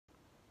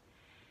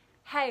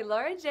Hi,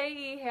 Laura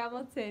J.E.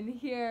 Hamilton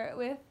here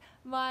with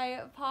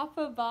my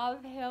Papa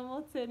Bob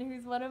Hamilton,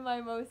 who's one of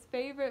my most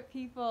favorite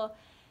people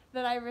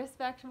that I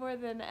respect more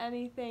than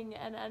anything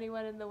and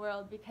anyone in the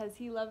world, because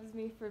he loves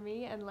me for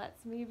me and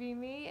lets me be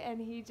me,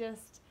 and he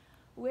just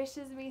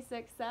wishes me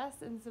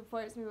success and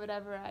supports me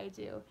whatever I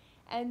do.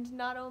 And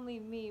not only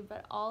me,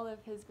 but all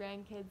of his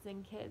grandkids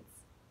and kids.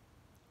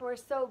 We're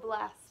so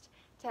blessed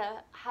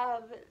to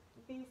have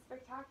these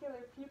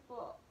spectacular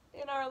people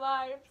in our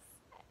lives,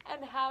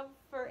 and have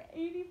for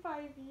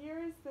 85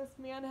 years. This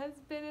man has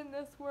been in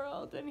this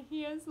world, and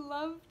he has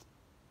loved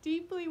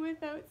deeply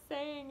without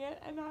saying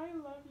it, and I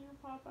love you,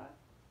 Papa.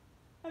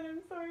 And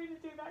I'm sorry to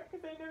do that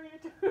because I know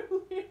you're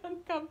totally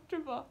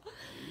uncomfortable. Are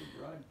you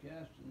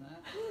broadcasting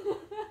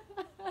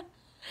that?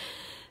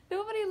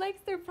 Nobody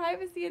likes their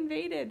privacy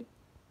invaded.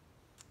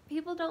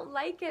 People don't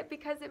like it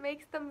because it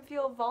makes them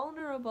feel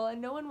vulnerable,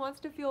 and no one wants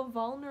to feel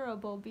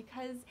vulnerable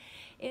because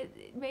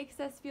it makes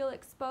us feel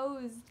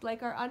exposed,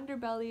 like our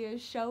underbelly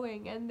is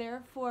showing, and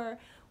therefore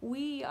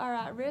we are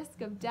at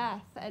risk of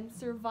death, and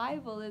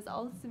survival is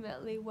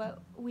ultimately what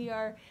we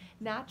are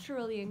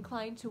naturally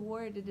inclined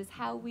toward. It is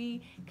how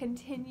we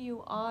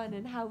continue on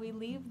and how we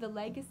leave the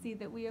legacy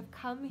that we have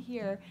come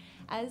here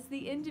as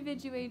the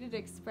individuated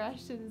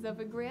expressions of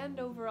a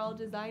grand overall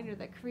designer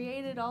that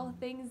created all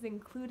things,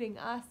 including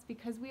us,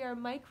 because we are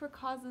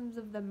microcosms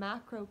of the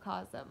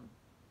macrocosm.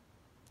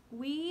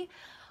 We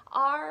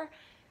are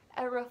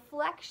a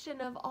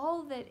reflection of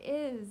all that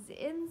is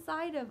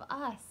inside of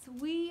us.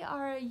 We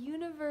are a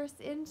universe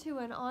into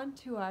and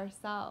onto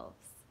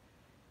ourselves.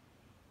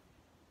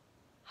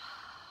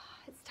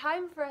 It's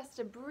time for us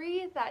to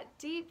breathe that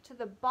deep to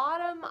the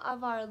bottom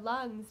of our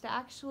lungs, to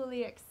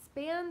actually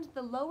expand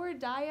the lower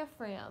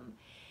diaphragm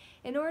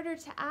in order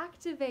to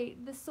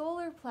activate the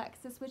solar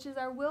plexus, which is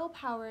our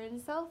willpower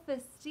and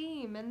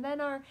self-esteem, and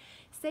then our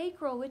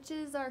sacral, which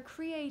is our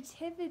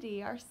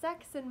creativity, our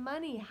sex and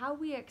money, how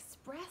we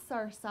express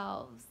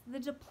ourselves, the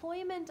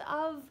deployment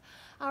of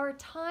our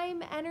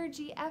time,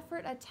 energy,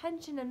 effort,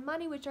 attention, and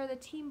money, which are the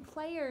team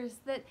players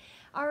that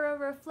are a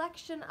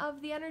reflection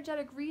of the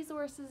energetic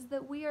resources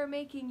that we are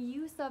making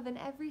use of in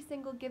every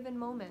single given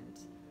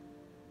moment.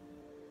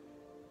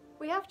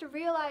 We have to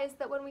realize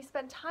that when we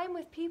spend time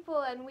with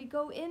people and we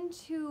go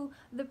into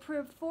the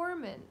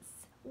performance,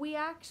 we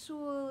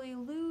actually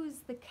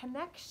lose the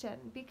connection,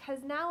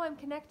 because now I'm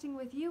connecting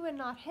with you and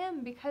not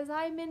him, because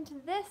I'm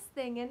into this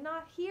thing and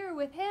not here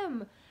with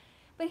him.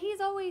 But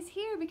he's always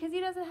here because he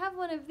doesn't have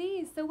one of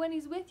these, so when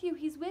he's with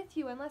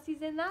you unless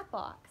he's in that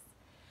box.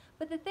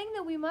 But the thing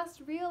that we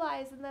must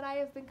realize, and that I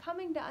have been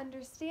coming to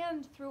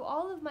understand through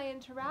all of my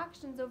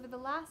interactions over the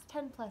last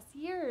 10 plus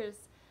years,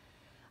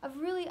 of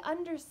really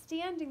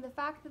understanding the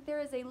fact that there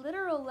is a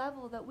literal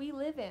level that we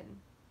live in,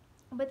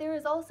 but there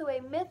is also a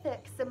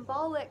mythic,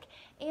 symbolic,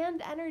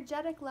 and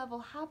energetic level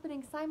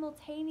happening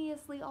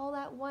simultaneously all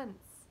at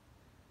once.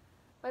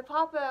 My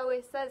papa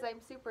always says I'm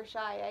super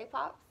shy, eh,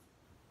 Pops?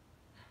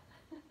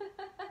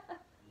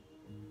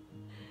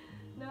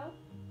 No?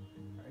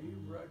 Are you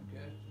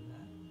broadcasting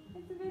that?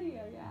 It's a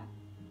video, yeah.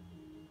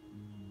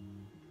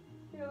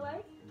 You don't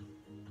like?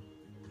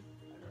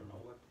 I don't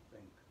know what to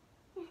think.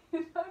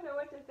 You don't know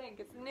what to think.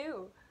 It's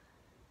new.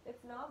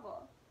 It's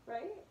novel,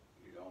 right?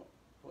 You don't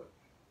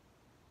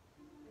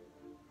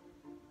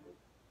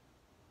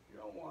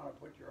want to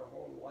put your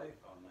whole life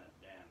on that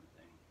damn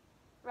thing.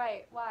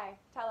 Right. Why?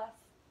 Tell us.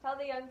 Tell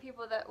the young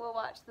people that will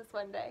watch this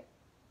one day.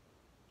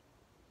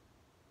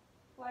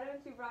 Why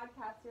don't you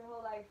broadcast your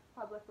whole life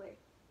publicly?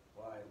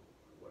 Why?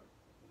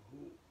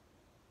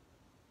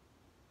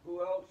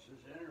 Who else is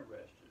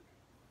interested?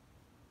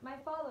 My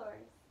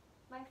followers.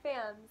 My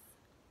fans.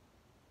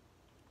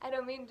 I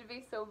don't mean to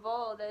be so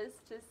bold as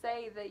to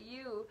say that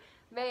you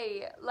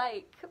may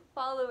like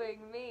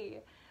following me,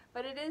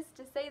 but it is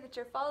to say that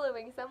you're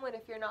following someone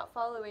if you're not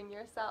following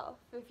yourself.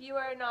 If you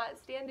are not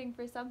standing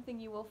for something,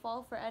 you will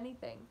fall for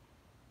anything.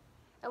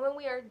 And when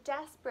we are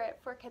desperate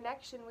for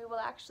connection, we will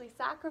actually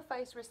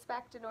sacrifice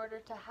respect in order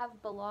to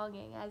have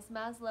belonging, as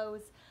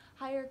Maslow's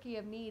hierarchy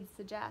of needs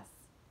suggests.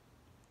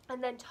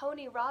 And then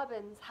Tony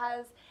Robbins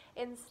has,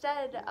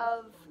 instead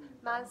of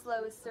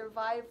Maslow's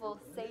survival,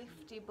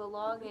 safety,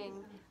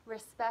 belonging,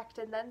 respect,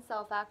 and then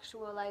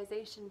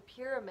self-actualization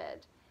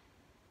pyramid,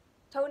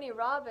 Tony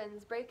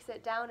Robbins breaks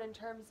it down in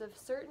terms of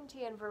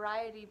certainty and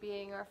variety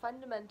being our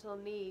fundamental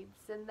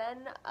needs, and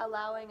then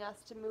allowing us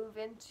to move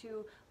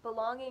into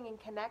belonging and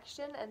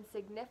connection and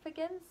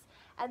significance,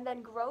 and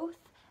then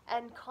growth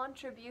and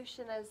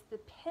contribution as the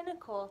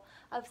pinnacle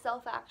of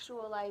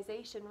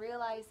self-actualization,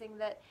 realizing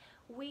that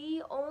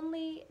we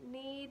only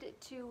need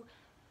to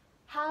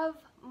have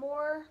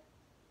more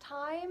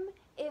time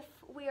if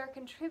we are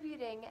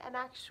contributing and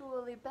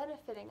actually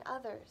benefiting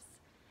others.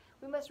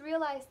 We must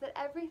realize that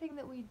everything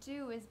that we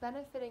do is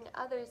benefiting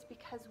others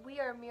because we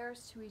are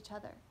mirrors to each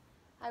other.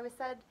 I was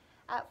said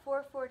at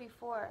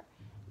 444,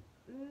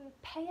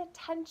 pay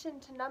attention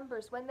to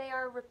numbers. When they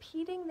are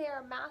repeating, they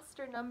are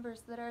master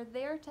numbers that are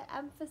there to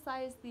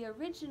emphasize the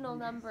original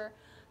number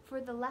for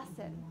the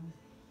lesson.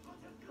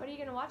 What are you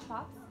going to watch,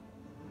 Pops?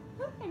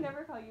 I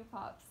never call you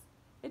Pops.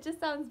 It just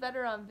sounds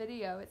better on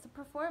video. It's a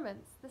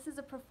performance. This is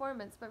a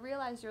performance, but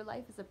realize your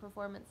life is a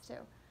performance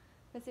too.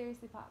 But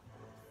seriously, Pop.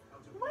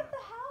 What the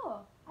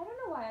hell? I don't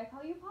know why I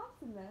call you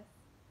Pops in this.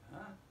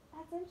 Huh?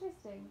 That's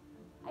interesting.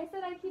 I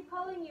said I keep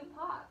calling you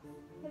Pops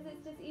because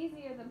it's just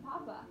easier than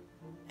Papa.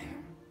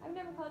 I've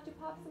never called you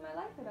Pops in my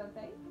life, I don't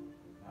think.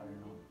 I don't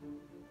know.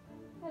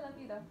 I love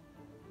you though.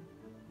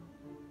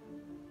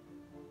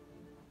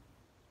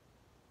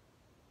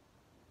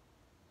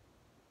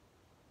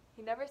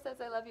 He never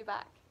says I love you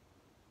back.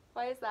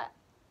 Why is that?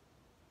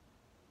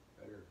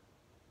 Better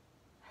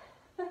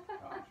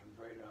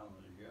concentrate on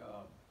the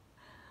job.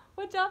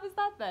 What job is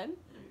that then?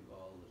 Leave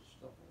all this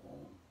stuff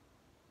alone.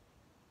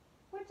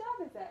 What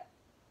job is it?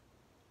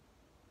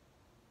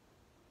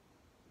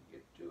 You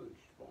get too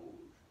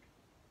exposed.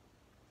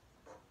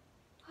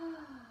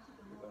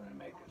 You're going to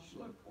make a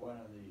slip one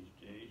of these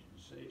days and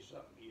say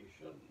something you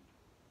shouldn't.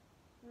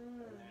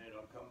 And then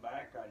it'll come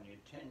back on you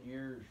 10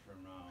 years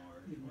from now or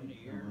 20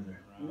 years from now.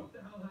 What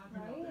the hell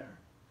happened out there?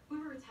 We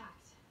were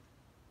attacked.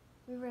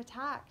 We were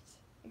attacked.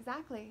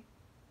 Exactly.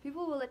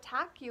 People will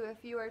attack you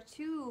if you are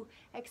too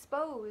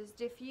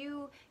exposed. If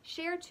you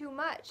share too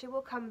much, it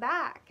will come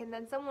back. And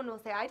then someone will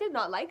say, I did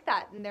not like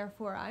that, and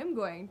therefore I'm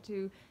going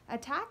to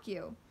attack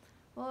you.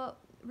 Well,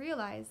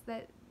 realize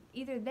that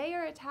either they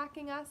are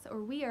attacking us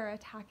or we are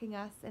attacking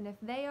us. And if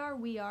they are,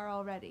 we are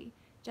already.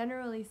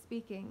 Generally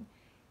speaking,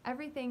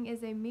 everything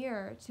is a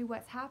mirror to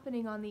what's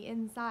happening on the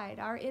inside.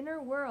 Our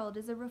inner world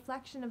is a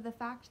reflection of the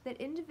fact that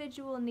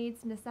individual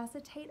needs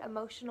necessitate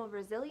emotional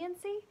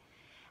resiliency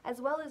as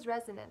well as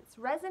resonance.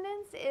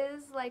 Resonance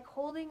is like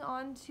holding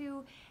on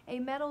to a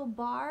metal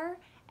bar,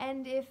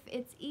 and if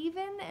it's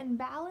even and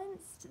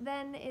balanced,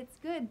 then it's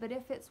good. But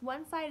if it's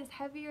one side is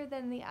heavier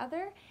than the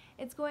other,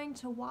 it's going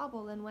to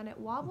wobble, and when it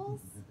wobbles,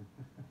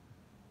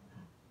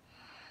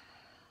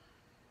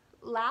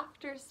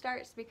 laughter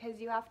starts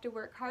because you have to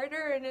work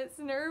harder and it's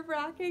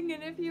nerve-wracking,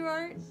 and if you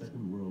aren't... The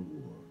Second World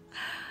War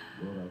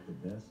brought out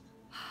the best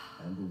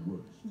and the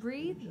worst.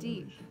 Breathe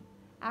deep.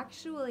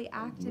 Actually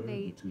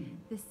activate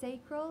the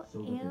sacral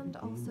and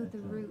also the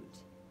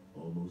root.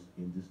 Almost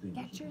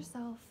indistinguishable. Get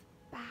yourself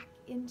back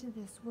into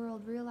this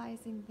world,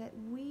 realizing that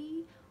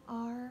we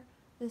are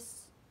the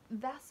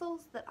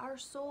vessels that our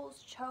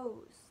souls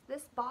chose.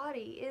 This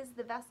body is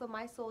the vessel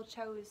my soul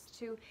chose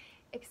to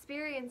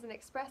experience and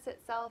express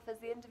itself as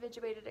the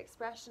individuated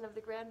expression of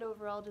the grand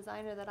overall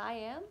designer that I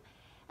am.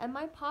 And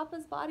my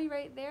Papa's body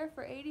right there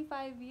for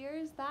 85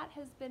 years, that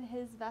has been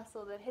his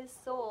vessel that his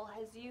soul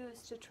has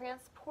used to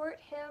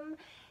transport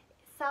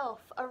himself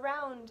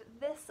around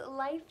this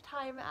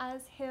lifetime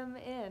as him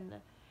in.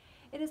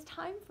 It is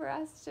time for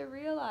us to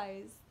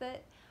realize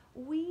that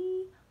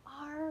we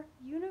are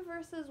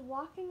universes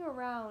walking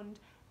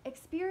around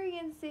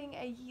experiencing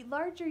a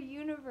larger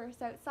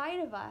universe outside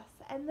of us,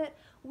 and that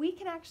we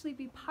can actually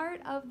be part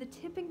of the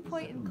tipping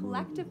point in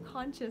collective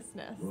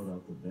consciousness,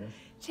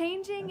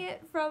 changing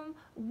it from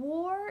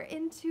war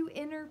into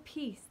inner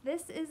peace.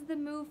 This is the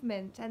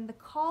movement and the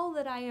call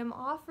that I am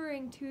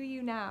offering to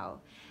you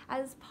now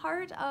as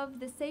part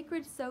of the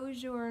sacred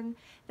sojourn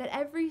that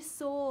every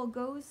soul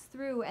goes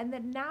through, and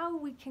that now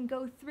we can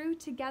go through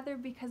together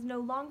because no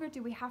longer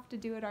do we have to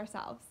do it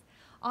ourselves.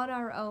 On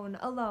our own,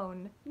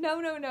 alone. No,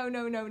 no, no,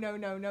 no, no, no,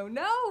 no, no,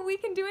 no. We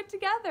can do it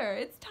together.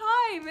 It's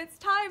time, it's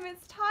time,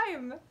 it's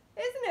time.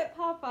 Isn't it,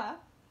 Papa?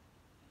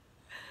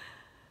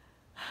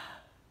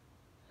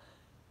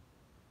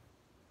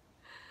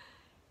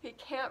 He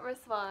can't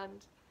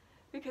respond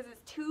because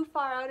it's too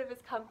far out of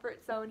his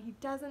comfort zone. He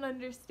doesn't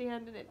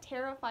understand, and it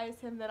terrifies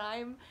him that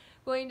I'm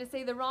going to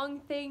say the wrong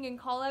thing and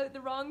call out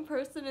the wrong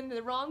person, and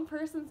the wrong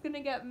person's going to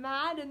get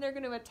mad and they're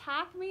going to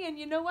attack me. And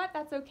you know what?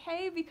 That's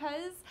okay,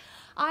 because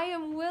I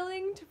am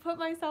willing to put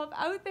myself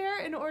out there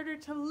in order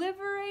to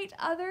liberate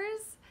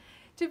others,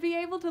 to be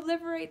able to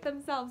liberate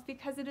themselves,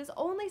 because it is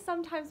only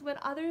sometimes when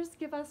others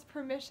give us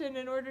permission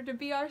in order to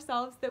be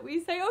ourselves that we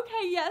say,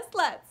 okay, yes,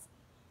 let's.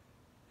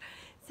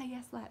 Say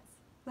yes, let's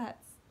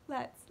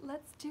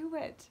do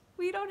it.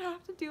 We don't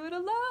have to do it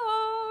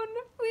alone.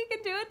 We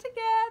can do it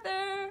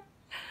together.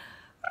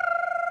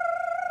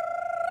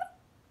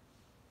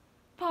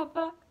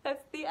 Papa,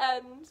 that's the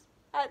end.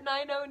 At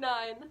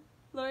 9:09,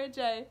 Laura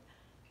J.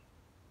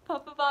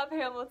 Papa Bob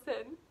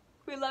Hamilton,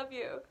 we love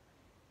you.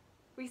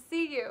 We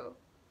see you,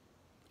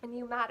 and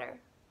you matter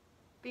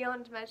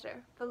beyond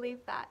measure.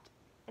 Believe that.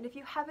 And if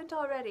you haven't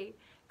already,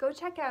 go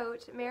check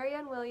out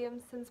Marianne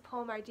Williamson's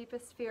poem, Our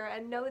Deepest Fear,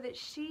 and know that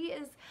she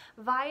is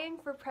vying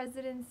for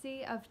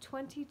presidency of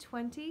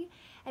 2020,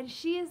 and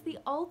she is the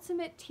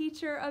ultimate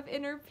teacher of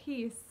inner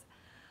peace.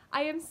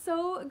 I am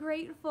so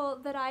grateful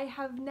that I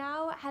have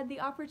now had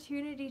the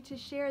opportunity to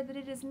share that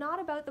it is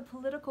not about the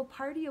political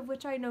party, of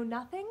which I know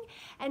nothing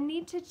and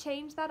need to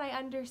change that. I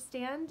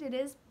understand it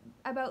is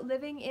about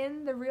living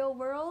in the real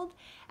world,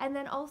 and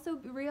then also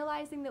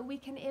realizing that we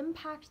can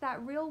impact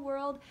that real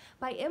world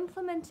by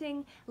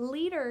implementing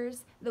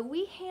leaders that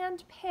we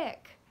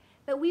handpick,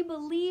 that we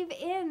believe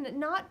in,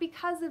 not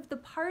because of the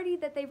party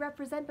that they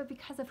represent, but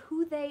because of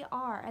who they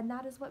are. And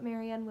that is what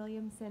Marianne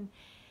Williamson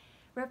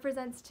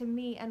represents to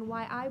me and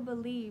why I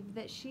believe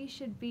that she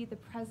should be the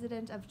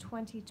president of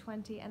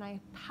 2020, and I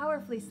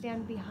powerfully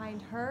stand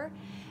behind her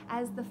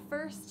as the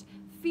first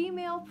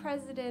female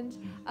president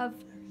of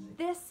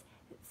this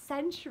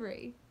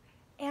century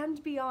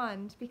and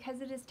beyond, because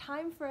it is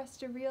time for us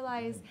to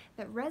realize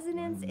that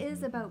resonance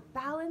is about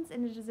balance,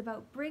 and it is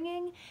about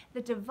bringing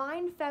the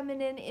divine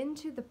feminine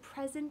into the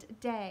present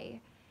day.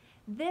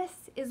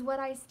 This is what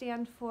I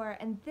stand for,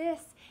 and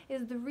this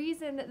is the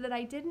reason that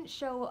I didn't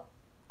show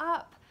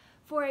up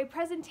for a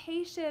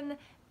presentation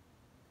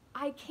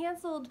I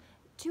canceled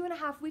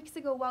 2.5 weeks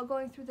ago while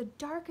going through the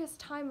darkest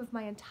time of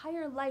my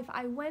entire life.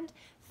 I went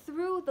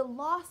through the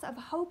loss of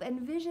hope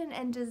and vision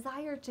and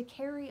desire to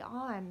carry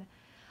on.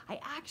 I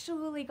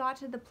actually got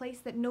to the place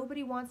that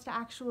nobody wants to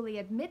actually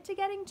admit to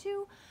getting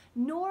to,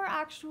 nor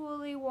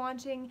actually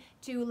wanting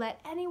to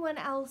let anyone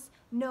else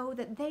know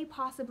that they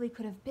possibly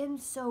could have been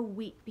so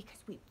weak, because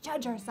we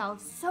judge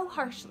ourselves so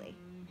harshly.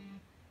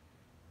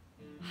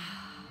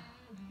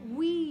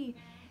 We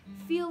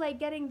feel like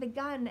getting the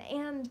gun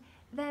and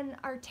then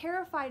are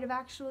terrified of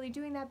actually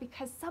doing that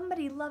because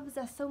somebody loves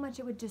us so much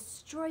it would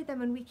destroy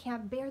them, and we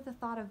can't bear the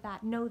thought of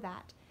that. Know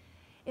that.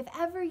 If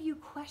ever you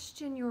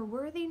question your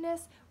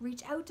worthiness,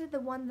 reach out to the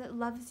one that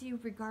loves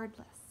you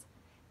regardless.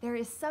 There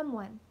is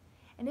someone.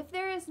 And if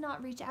there is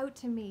not, reach out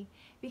to me,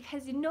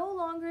 because no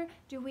longer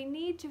do we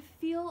need to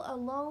feel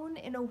alone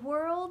in a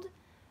world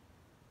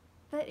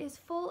that is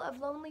full of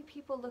lonely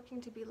people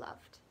looking to be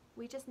loved.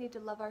 We just need to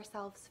love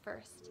ourselves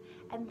first.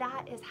 And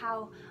that is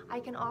how I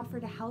can offer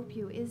to help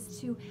you, is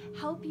to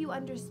help you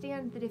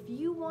understand that if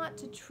you want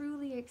to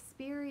truly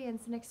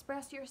experience and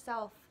express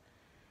yourself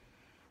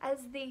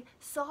as the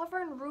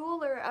sovereign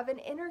ruler of an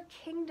inner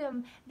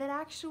kingdom that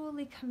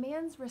actually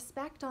commands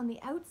respect on the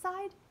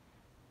outside,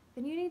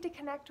 then you need to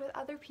connect with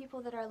other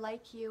people that are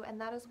like you, and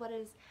that is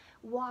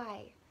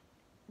why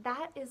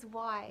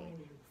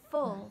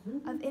full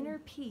of inner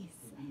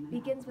peace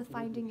begins with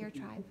finding your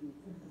tribe.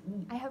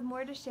 I have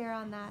more to share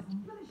on that,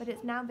 but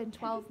it's now been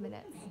 12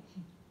 minutes,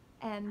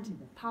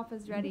 and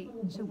Papa's ready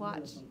to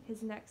watch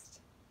his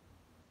next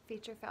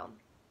feature film.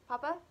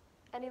 Papa,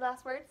 any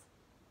last words?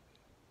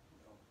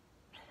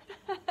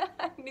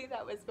 I knew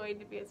that was going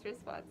to be his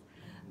response.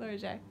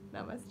 Lorje,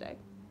 namaste.